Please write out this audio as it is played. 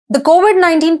The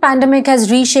COVID-19 pandemic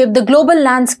has reshaped the global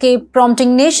landscape,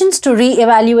 prompting nations to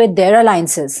re-evaluate their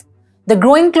alliances. The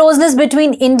growing closeness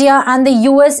between India and the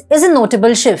US is a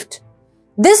notable shift.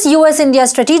 This US-India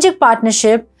strategic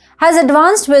partnership has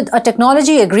advanced with a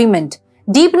technology agreement,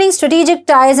 deepening strategic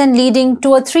ties and leading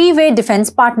to a three-way defense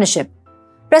partnership.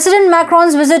 President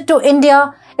Macron's visit to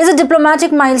India is a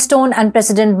diplomatic milestone, and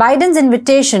President Biden's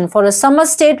invitation for a summer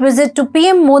state visit to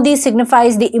PM Modi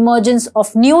signifies the emergence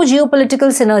of new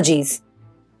geopolitical synergies.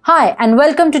 Hi and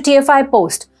welcome to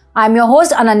TFIPost. I'm your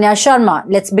host Ananya Sharma.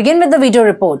 Let's begin with the video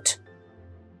report.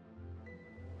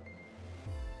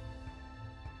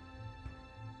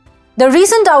 The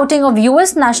recent outing of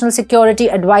US National Security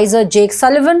Advisor Jake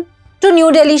Sullivan to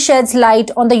New Delhi sheds light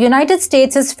on the United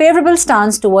States' favorable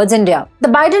stance towards India. The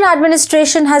Biden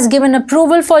administration has given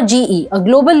approval for GE, a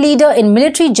global leader in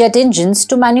military jet engines,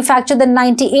 to manufacture the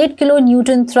 98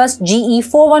 kN thrust GE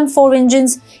 414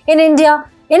 engines in India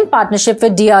in partnership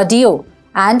with DRDO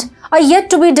and a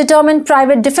yet-to-be-determined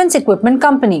private defense equipment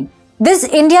company. This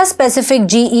India-specific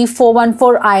GE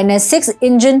 414 INS-6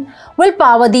 engine will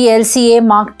power the LCA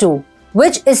Mark II,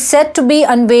 which is set to be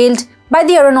unveiled by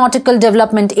the Aeronautical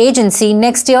Development Agency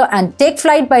next year and take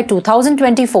flight by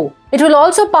 2024. It will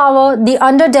also power the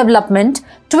under-development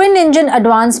twin-engine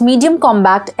advanced medium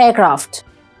combat aircraft.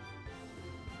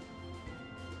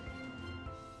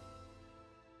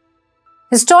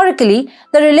 Historically,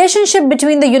 the relationship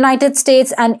between the United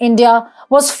States and India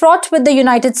was fraught, with the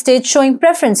United States showing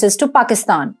preferences to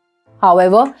Pakistan.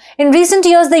 However, in recent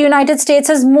years, the United States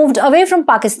has moved away from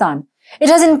Pakistan. It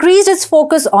has increased its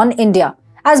focus on India,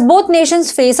 as both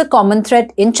nations face a common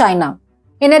threat in China.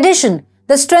 In addition,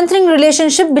 the strengthening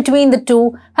relationship between the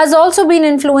two has also been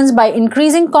influenced by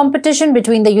increasing competition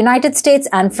between the United States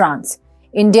and France.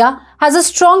 India has a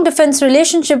strong defense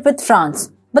relationship with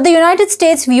France, but the United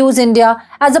States views India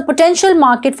as a potential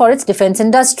market for its defense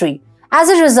industry. As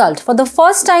a result, for the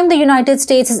first time, the United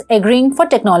States is agreeing for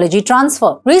technology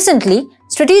transfer. Recently,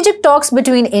 strategic talks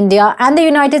between India and the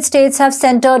United States have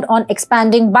centered on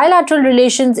expanding bilateral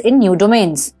relations in new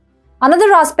domains.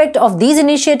 Another aspect of these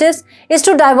initiatives is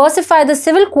to diversify the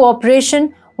civil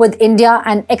cooperation with India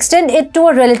and extend it to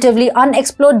a relatively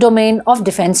unexplored domain of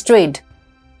defense trade.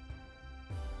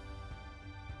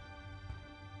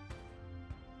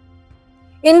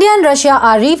 India and Russia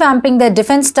are revamping their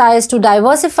defense ties to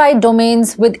diversify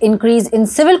domains with increase in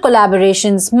civil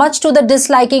collaborations, much to the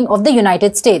disliking of the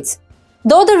United States.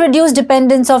 Though the reduced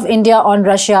dependence of India on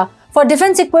Russia for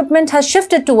defense equipment has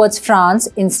shifted towards France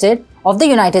instead of the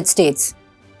United States.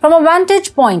 From a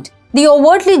vantage point, the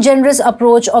overtly generous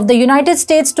approach of the United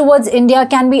States towards India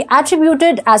can be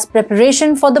attributed as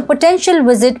preparation for the potential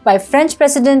visit by French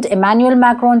President Emmanuel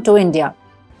Macron to India.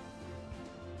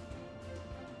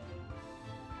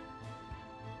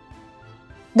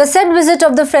 The said visit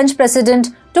of the French president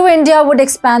to India would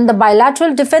expand the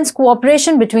bilateral defense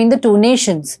cooperation between the two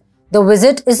nations. The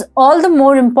visit is all the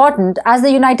more important as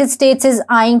the United States is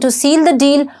eyeing to seal the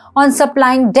deal on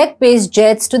supplying deck-based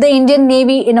jets to the Indian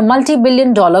Navy in a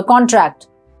multi-billion-dollar contract.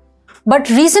 But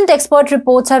recent expert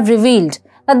reports have revealed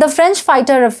that the French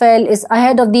fighter Rafale is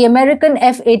ahead of the American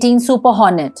F-18 Super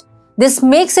Hornet. This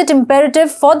makes it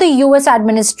imperative for the US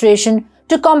administration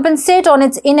to compensate on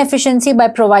its inefficiency by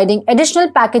providing additional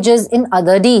packages in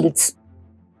other deals.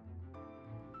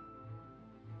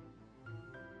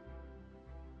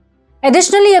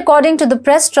 Additionally, according to the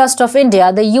Press Trust of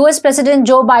India, the US President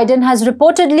Joe Biden has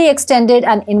reportedly extended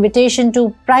an invitation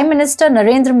to Prime Minister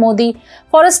Narendra Modi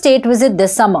for a state visit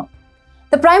this summer.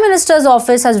 The Prime Minister's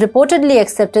office has reportedly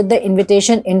accepted the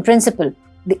invitation in principle.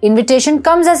 The invitation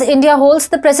comes as India holds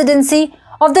the presidency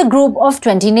of the Group of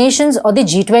 20 Nations, or the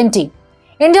G20.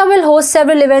 India will host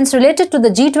several events related to the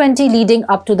G20 leading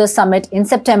up to the summit in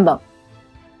September.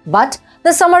 But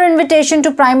the summer invitation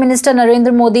to Prime Minister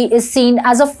Narendra Modi is seen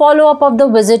as a follow-up of the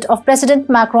visit of President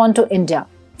Macron to India.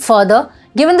 Further,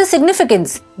 given the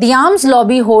significance the arms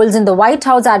lobby holds in the White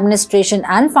House administration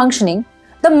and functioning,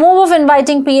 the move of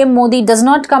inviting PM Modi does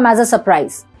not come as a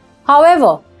surprise.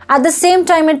 However, at the same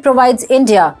time, it provides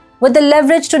India with the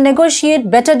leverage to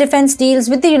negotiate better defense deals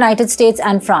with the United States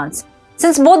and France.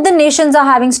 Since both the nations are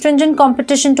having stringent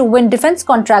competition to win defense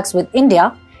contracts with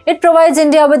India, it provides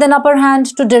India with an upper hand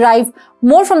to derive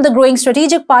more from the growing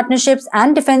strategic partnerships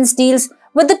and defense deals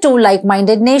with the two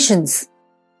like-minded nations.